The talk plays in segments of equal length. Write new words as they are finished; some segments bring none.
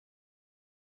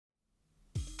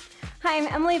Hi, I'm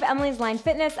Emily of Emily's Line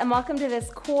Fitness, and welcome to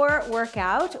this core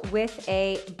workout with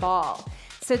a ball.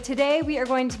 So today we are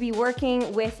going to be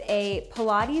working with a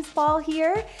Pilates ball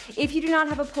here. If you do not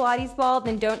have a Pilates ball,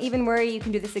 then don't even worry, you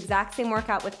can do this exact same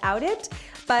workout without it.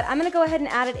 But I'm gonna go ahead and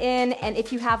add it in, and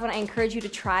if you have one, I encourage you to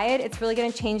try it. It's really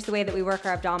gonna change the way that we work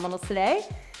our abdominals today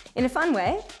in a fun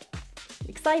way,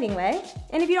 exciting way.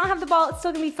 And if you don't have the ball, it's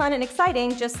still gonna be fun and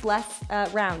exciting, just less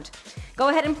round. Go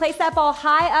ahead and place that ball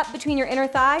high up between your inner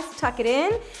thighs, tuck it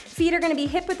in. Feet are gonna be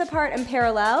hip width apart and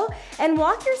parallel. And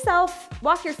walk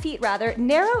your feet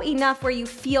narrow enough where you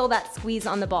feel that squeeze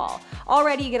on the ball.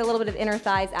 Already you get a little bit of inner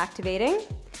thighs activating.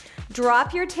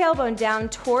 Drop your tailbone down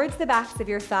towards the backs of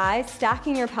your thighs,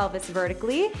 stacking your pelvis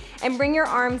vertically, and bring your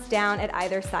arms down at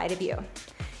either side of you.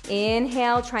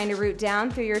 Inhale, trying to root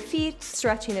down through your feet,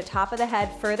 stretching the top of the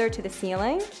head further to the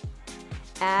ceiling.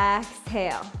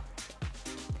 Exhale.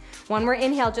 One more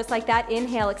inhale, just like that.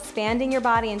 Inhale, expanding your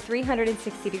body in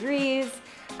 360 degrees,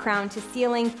 crown to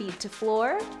ceiling, feet to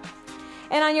floor.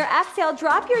 And on your exhale,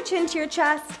 drop your chin to your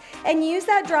chest and use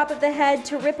that drop of the head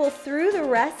to ripple through the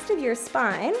rest of your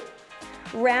spine,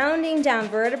 rounding down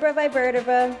vertebra by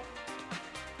vertebra,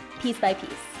 piece by piece.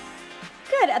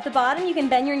 Good, at the bottom you can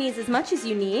bend your knees as much as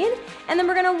you need, and then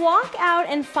we're gonna walk out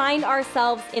and find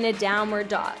ourselves in a downward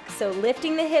dog. So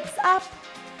lifting the hips up,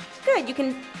 good, you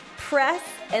can press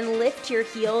and lift your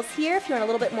heels here if you want a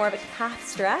little bit more of a calf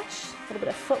stretch, a little bit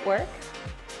of footwork.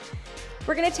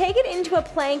 We're gonna take it into a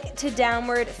plank to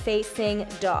downward facing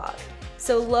dog.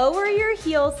 So lower your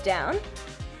heels down,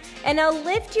 and now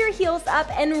lift your heels up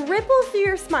and ripple through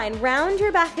your spine. Round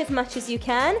your back as much as you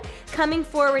can, coming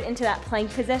forward into that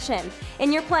plank position.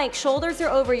 In your plank, shoulders are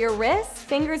over your wrists,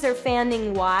 fingers are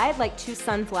fanning wide like two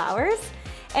sunflowers,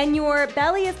 and your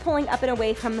belly is pulling up and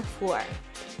away from the floor.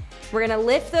 We're gonna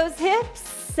lift those hips,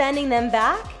 sending them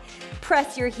back,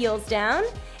 press your heels down,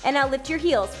 and now lift your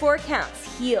heels, 4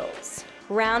 counts, heels,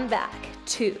 round back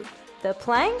to the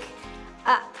plank,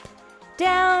 up,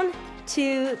 down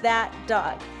to that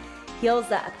dog.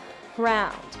 Heels up,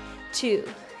 round to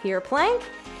your plank,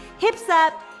 hips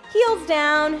up, heels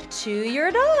down to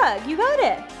your dog. You got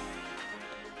it.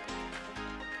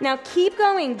 Now keep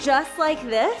going just like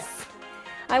this.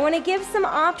 I want to give some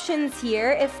options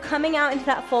here. If coming out into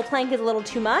that full plank is a little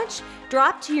too much,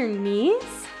 drop to your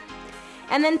knees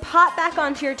and then pop back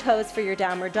onto your toes for your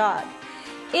downward dog.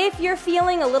 If you're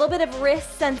feeling a little bit of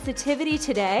wrist sensitivity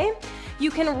today, you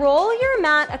can roll your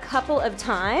mat a couple of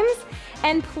times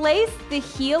and place the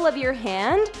heel of your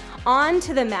hand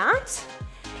onto the mat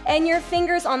and your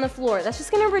fingers on the floor. That's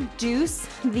just gonna reduce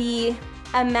the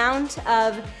amount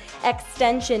of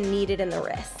extension needed in the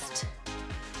wrist.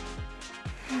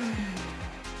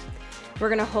 We're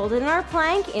gonna hold it in our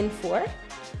plank in 4,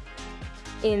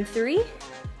 in 3,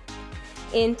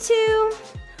 in 2,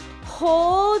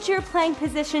 hold your plank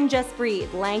position, just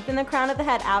breathe. Lengthen the crown of the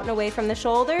head out and away from the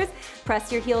shoulders,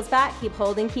 press your heels back, keep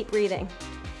holding, keep breathing.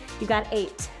 You got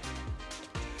 8,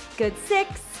 good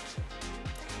 6,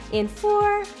 in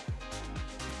 4,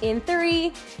 in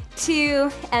 3,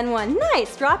 2, and 1.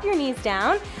 Nice, drop your knees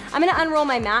down. I'm gonna unroll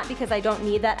my mat because I don't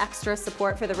need that extra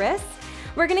support for the wrists.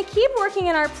 We're gonna keep working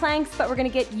in our planks, but we're gonna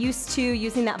get used to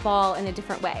using that ball in a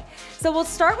different way. So we'll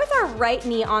start with our right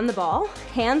knee on the ball,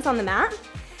 hands on the mat.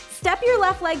 Step your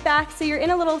left leg back so you're in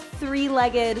a little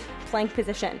 3-legged plank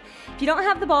position. If you don't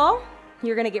have the ball,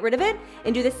 you're gonna get rid of it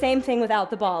and do the same thing without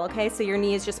the ball, okay? So your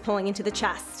knee is just pulling into the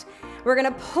chest. We're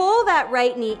gonna pull that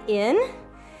right knee in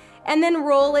and then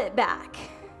roll it back.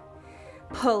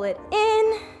 Pull it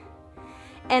in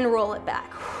and roll it back.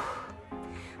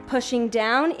 Pushing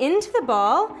down into the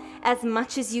ball as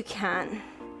much as you can.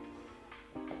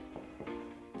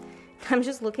 I'm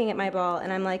just looking at my ball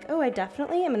and I'm like, oh, I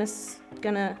definitely am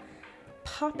gonna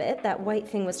pop it. That white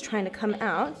thing was trying to come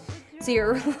out. So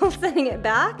you're sending it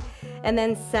back and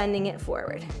then sending it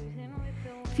forward.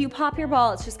 If you pop your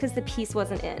ball, it's just because the piece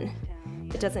wasn't in.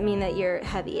 It doesn't mean that you're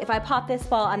heavy. If I pop this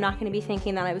ball, I'm not gonna be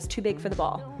thinking that I was too big for the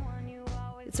ball.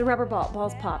 It's a rubber ball,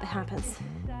 balls pop, it happens.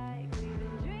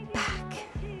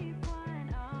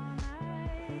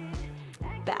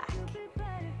 Back.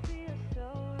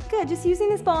 Good, just using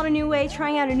this ball in a new way,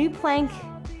 trying out a new plank.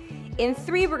 In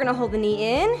 3, we're gonna hold the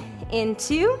knee in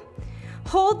 2,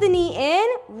 hold the knee in,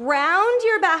 round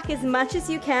your back as much as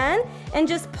you can, and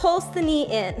just pulse the knee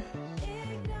in.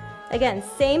 Again,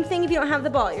 same thing if you don't have the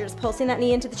ball, you're just pulsing that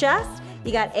knee into the chest.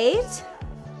 You got 8,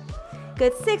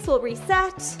 good 6, we'll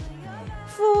reset,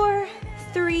 4,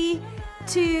 3,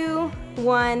 2,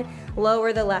 1,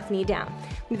 lower the left knee down.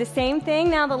 Do the same thing,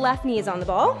 now the left knee is on the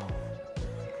ball.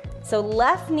 So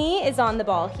left knee is on the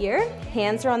ball here,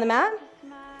 hands are on the mat,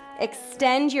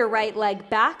 Extend your right leg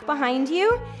back behind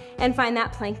you and find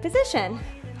that plank position.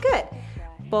 Good.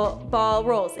 Ball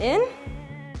rolls in,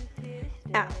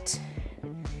 out.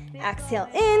 Exhale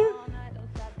in,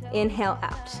 inhale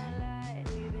out.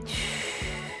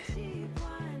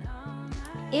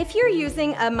 If you're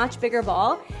using a much bigger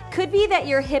ball, could be that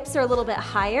your hips are a little bit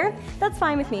higher. That's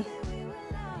fine with me.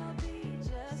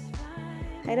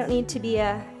 I don't need to be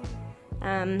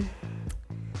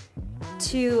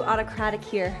too autocratic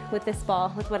here with this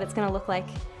ball, with what it's gonna look like.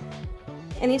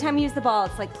 Anytime you use the ball,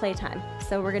 it's like playtime.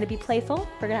 So we're gonna be playful,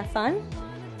 we're gonna have fun.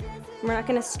 We're not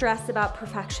gonna stress about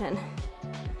perfection.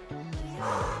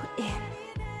 In,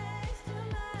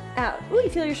 out. Ooh, you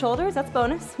feel your shoulders, that's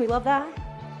bonus, we love that.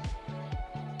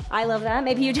 I love that,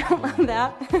 maybe you don't love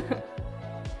that.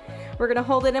 We're gonna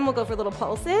hold it in, we'll go for little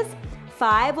pulses.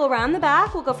 5, we'll round the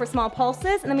back, we'll go for small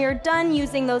pulses, and then we are done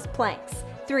using those planks.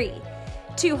 3,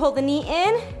 2, hold the knee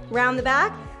in, round the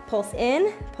back, pulse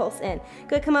in, pulse in.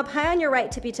 Good, come up high on your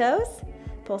right tippy toes,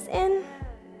 pulse in.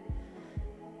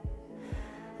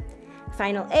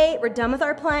 Final 8, we're done with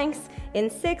our planks. In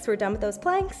 6, we're done with those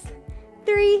planks.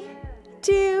 3,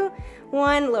 2,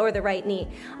 1, lower the right knee.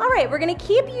 All right, we're gonna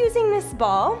keep using this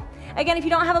ball. Again, if you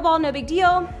don't have a ball, no big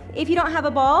deal. If you don't have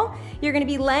a ball, you're gonna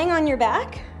be laying on your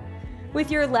back with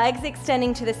your legs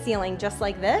extending to the ceiling, just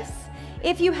like this.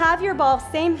 If you have your ball,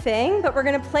 same thing, but we're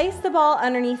gonna place the ball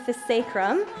underneath the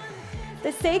sacrum.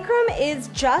 The sacrum is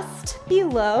just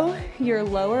below your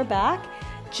lower back,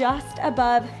 just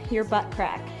above your butt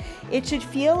crack. It should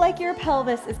feel like your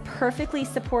pelvis is perfectly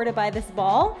supported by this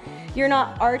ball. You're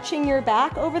not arching your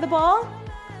back over the ball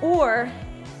or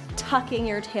tucking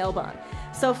your tailbone.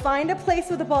 So find a place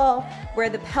with the ball where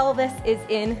the pelvis is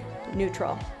in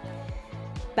neutral.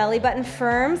 Belly button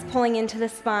firms, pulling into the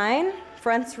spine.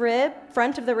 Front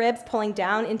of the ribs pulling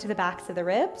down into the backs of the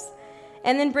ribs.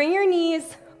 And then bring your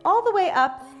knees all the way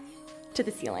up to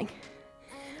the ceiling.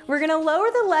 We're gonna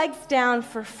lower the legs down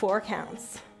for 4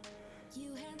 counts.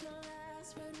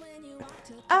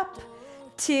 Up,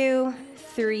 2,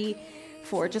 3,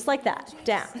 4, just like that.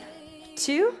 Down,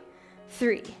 2,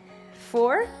 3,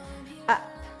 4, up,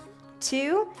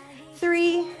 2,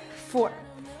 3, 4.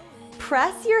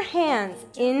 Press your hands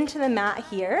into the mat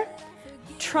here.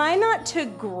 Try not to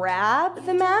grab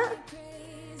the mat.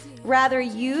 Rather,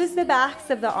 use the backs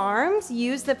of the arms,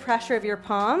 use the pressure of your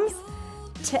palms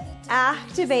to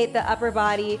activate the upper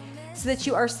body so that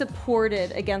you are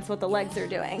supported against what the legs are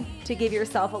doing, to give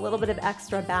yourself a little bit of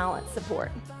extra balance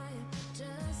support.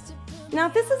 Now,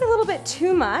 if this is a little bit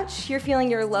too much, you're feeling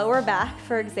your lower back,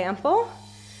 for example,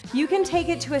 you can take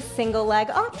it to a single leg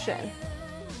option.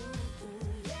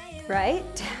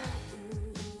 Right?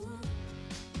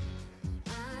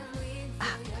 Up.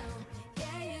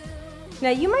 Now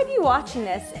you might be watching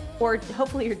this, or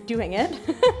hopefully you're doing it,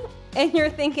 and you're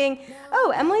thinking,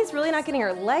 oh, Emily's really not getting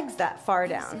her legs that far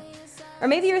down. Or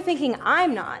maybe you're thinking,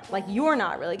 I'm not, like you're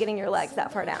not really getting your legs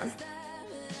that far down.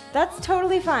 That's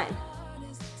totally fine.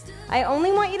 I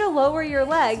only want you to lower your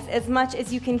legs as much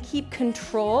as you can keep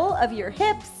control of your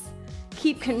hips,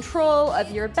 keep control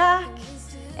of your back,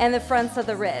 and the fronts of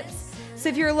the ribs. So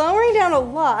if you're lowering down a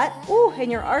lot, ooh,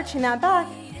 and you're arching that back,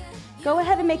 go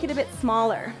ahead and make it a bit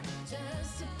smaller.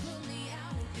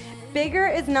 Bigger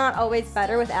is not always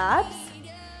better with abs.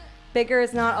 Faster,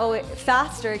 is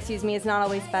not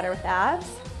always better with abs.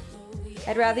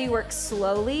 I'd rather you work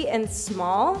slowly and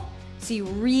small so you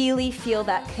really feel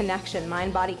that connection,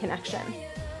 mind-body connection.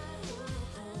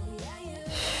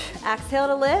 Exhale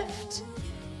to lift,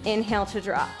 inhale to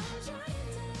drop.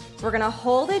 We're gonna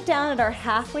hold it down at our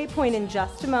halfway point in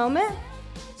just a moment.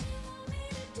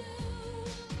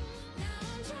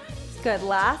 Good,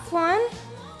 last one.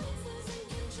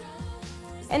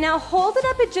 And now hold it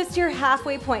up at just your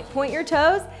halfway point. Point your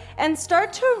toes and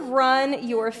start to run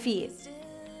your feet.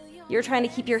 You're trying to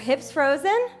keep your hips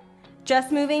frozen,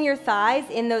 just moving your thighs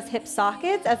in those hip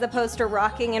sockets as opposed to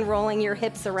rocking and rolling your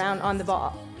hips around on the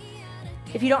ball.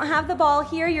 If you don't have the ball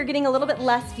here, you're getting a little bit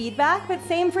less feedback, but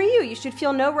same for you. You should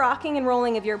feel no rocking and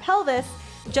rolling of your pelvis,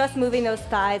 just moving those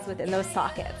thighs within those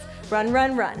sockets. Run,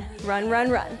 run, run, run,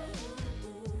 run, run.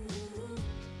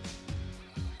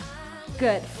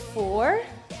 Good, 4,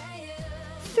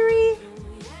 3,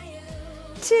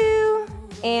 2,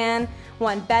 and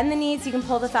 1. Bend the knees, you can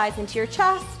pull the thighs into your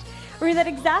chest. We're gonna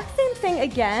do that exact same thing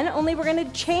again, only we're gonna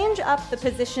change up the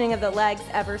positioning of the legs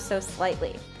ever so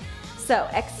slightly. So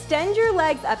extend your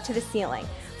legs up to the ceiling.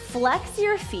 Flex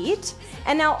your feet,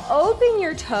 and now open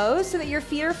your toes so that your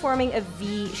feet are forming a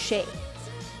V shape.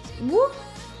 Woo.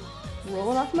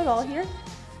 Rolling off my ball here.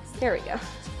 There we go.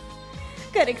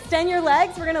 Good, extend your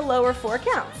legs. We're gonna lower 4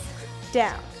 counts.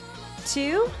 Down,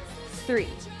 2, 3,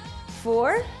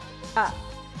 4, up,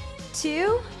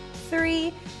 2,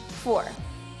 3, 4.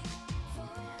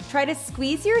 Try to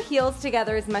squeeze your heels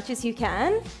together as much as you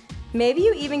can. Maybe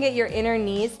you even get your inner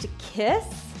knees to kiss.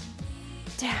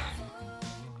 Down.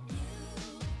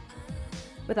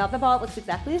 Without the ball, it looks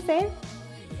exactly the same.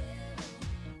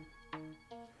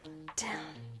 Down.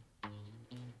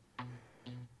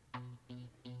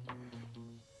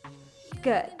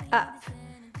 Good. Up.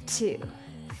 2,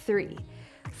 3,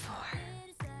 4.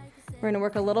 We're going to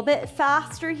work a little bit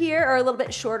faster here, or a little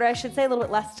bit shorter, I should say, a little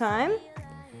bit less time.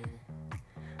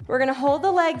 We're going to hold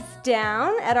the legs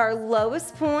down at our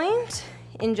lowest point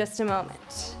in just a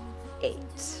moment. 8,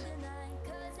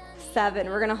 7.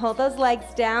 We're going to hold those legs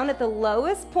down at the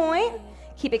lowest point.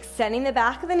 Keep extending the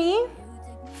back of the knee.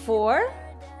 4,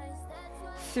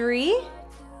 3,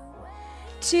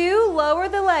 2. Lower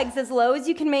the legs as low as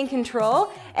you can maintain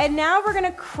control. And now we're going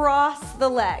to cross the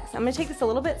legs. I'm going to take this a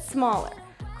little bit smaller.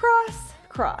 Cross,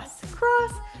 cross,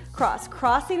 cross, cross.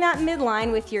 Crossing that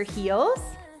midline with your heels.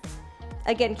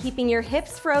 Again, keeping your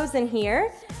hips frozen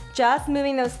here, just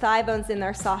moving those thigh bones in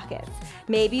their sockets.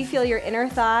 Maybe you feel your inner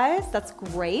thighs, that's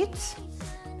great.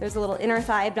 There's a little inner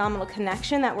thigh abdominal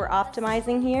connection that we're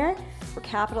optimizing here. We're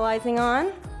capitalizing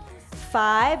on.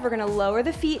 5, we're gonna lower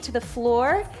the feet to the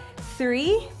floor.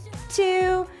 3,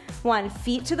 2, 1.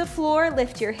 Feet to the floor,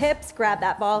 lift your hips, grab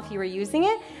that ball if you were using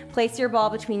it. Place your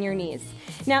ball between your knees.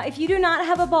 Now, if you do not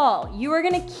have a ball, you are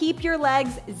gonna keep your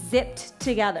legs zipped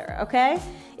together, okay?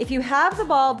 If you have the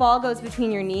ball, ball goes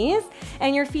between your knees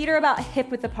and your feet are about hip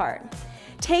width apart.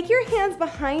 Take your hands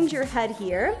behind your head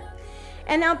here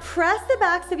and now press the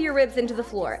backs of your ribs into the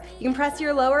floor. You can press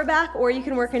your lower back or you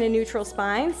can work in a neutral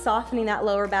spine, softening that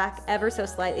lower back ever so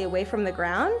slightly away from the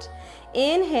ground.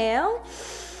 Inhale,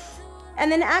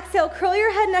 and then exhale, curl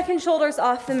your head, neck, and shoulders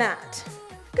off the mat.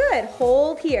 Good,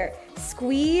 hold here.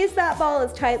 Squeeze that ball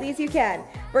as tightly as you can.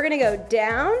 We're gonna go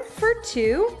down for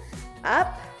 2,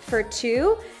 up for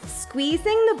 2,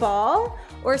 squeezing the ball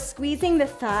or squeezing the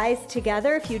thighs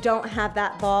together if you don't have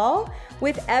that ball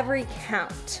with every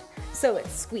count. So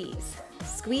it's squeeze,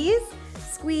 squeeze,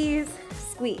 squeeze,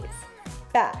 squeeze.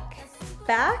 Back,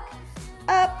 back,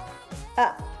 up,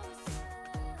 up.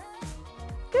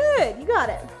 Good, you got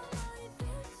it.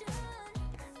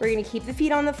 We're gonna keep the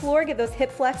feet on the floor, give those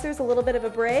hip flexors a little bit of a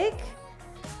break.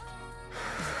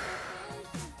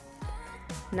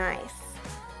 Nice.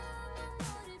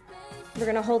 We're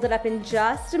gonna hold it up in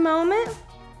just a moment.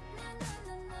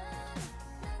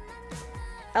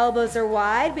 Elbows are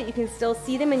wide, but you can still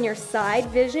see them in your side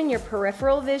vision, your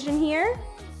peripheral vision here.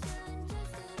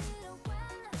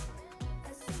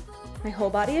 My whole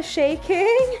body is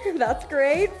shaking. That's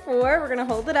great. 4, we're gonna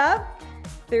hold it up.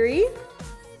 3,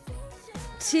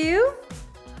 2,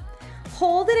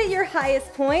 hold it at your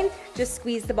highest point. Just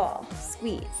squeeze the ball,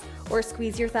 squeeze, or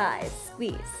squeeze your thighs,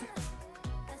 squeeze.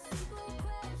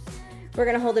 We're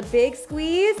gonna hold a big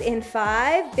squeeze in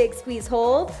 5, big squeeze,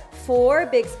 hold. 4,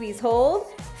 big squeeze, hold.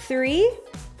 3,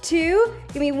 2,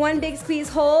 give me 1 big squeeze,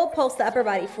 hold. Pulse the upper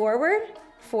body forward,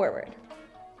 forward.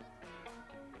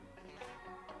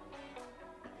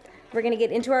 We're gonna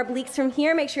get into our obliques from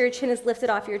here. Make sure your chin is lifted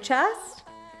off your chest.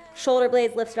 Shoulder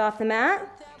blades lifted off the mat.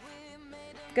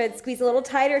 Good, squeeze a little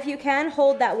tighter if you can.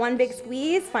 Hold that 1 big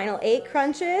squeeze. Final 8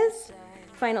 crunches.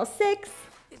 Final 6.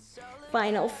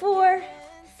 Final 4,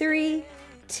 3,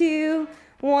 2,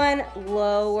 1.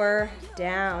 Lower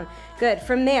down. Good,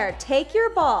 from there, take your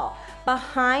ball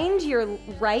behind your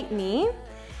right knee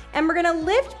and we're gonna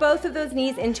lift both of those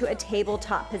knees into a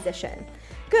tabletop position.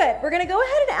 Good, we're gonna go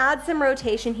ahead and add some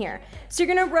rotation here. So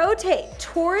you're gonna rotate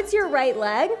towards your right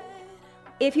leg.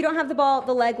 If you don't have the ball,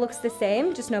 the leg looks the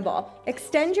same, just no ball.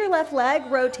 Extend your left leg,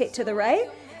 rotate to the right,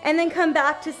 and then come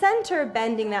back to center,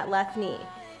 bending that left knee.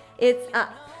 It's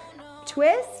up,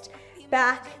 twist,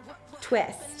 back,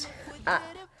 twist, up,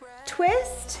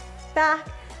 twist, back,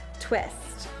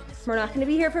 twist. We're not gonna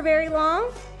be here for very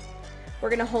long. We're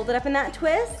gonna hold it up in that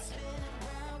twist.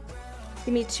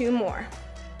 Give me 2 more.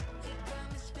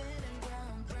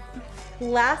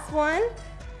 Last one.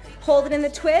 Hold it in the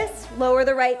twist, lower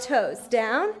the right toes,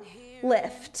 down,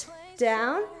 lift,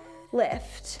 down,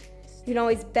 lift. You can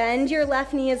always bend your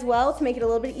left knee as well to make it a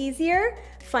little bit easier.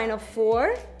 Final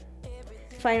 4,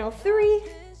 final 3,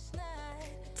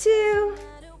 2,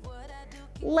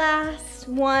 last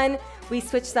 1. We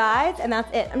switch sides and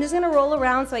that's it. I'm just gonna roll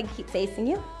around so I can keep facing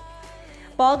you.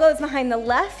 Ball goes behind the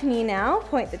left knee now,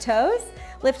 point the toes.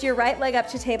 Lift your right leg up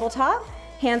to tabletop,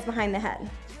 hands behind the head.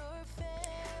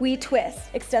 We twist,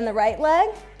 extend the right leg,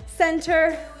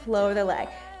 center, lower the leg.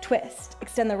 Twist,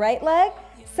 extend the right leg,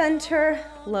 center,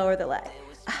 lower the leg.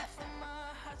 Up,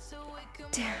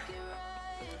 down,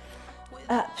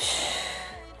 up,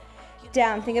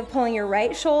 down. Think of pulling your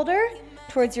right shoulder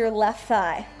towards your left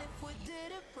thigh.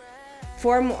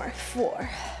 4 more, 4.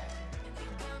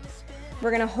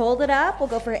 We're gonna hold it up. We'll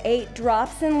go for 8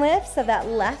 drops and lifts of that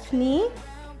left knee.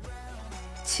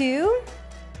 2.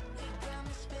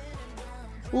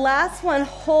 Last one,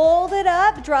 hold it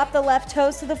up. Drop the left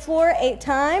toes to the floor 8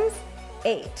 times.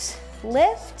 8,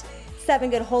 lift. 7,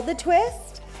 good, hold the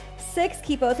twist. 6,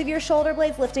 keep both of your shoulder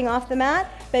blades lifting off the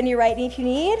mat. Bend your right knee if you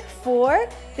need. 4,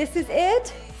 this is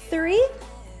it. 3,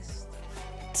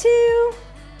 2,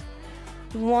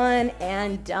 1,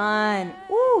 and done.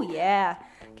 Ooh, yeah.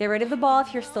 Get rid of the ball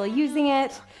if you're still using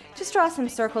it. Just draw some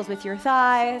circles with your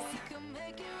thighs.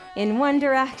 In one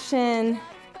direction,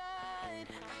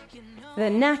 the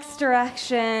next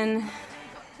direction.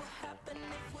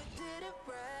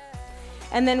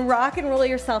 And then rock and roll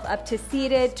yourself up to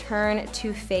seated, turn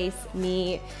to face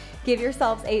me. Give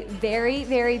yourselves a very,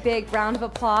 very big round of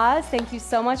applause. Thank you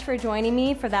so much for joining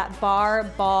me for that bar,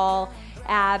 ball,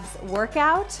 abs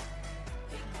workout.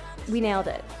 We nailed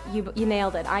it. You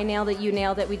nailed it. I nailed it. You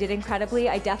nailed it. We did incredibly.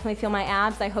 I definitely feel my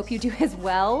abs. I hope you do as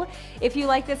well. If you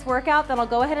like this workout, then I'll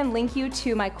go ahead and link you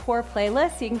to my core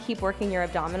playlist so you can keep working your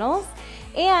abdominals.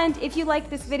 And if you like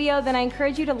this video, then I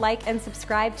encourage you to like and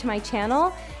subscribe to my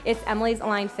channel. It's Emily's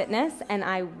Aligned Fitness, and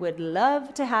I would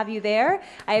love to have you there.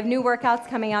 I have new workouts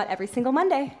coming out every single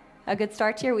Monday. A good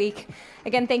start to your week.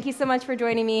 Again, thank you so much for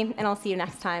joining me, and I'll see you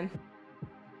next time.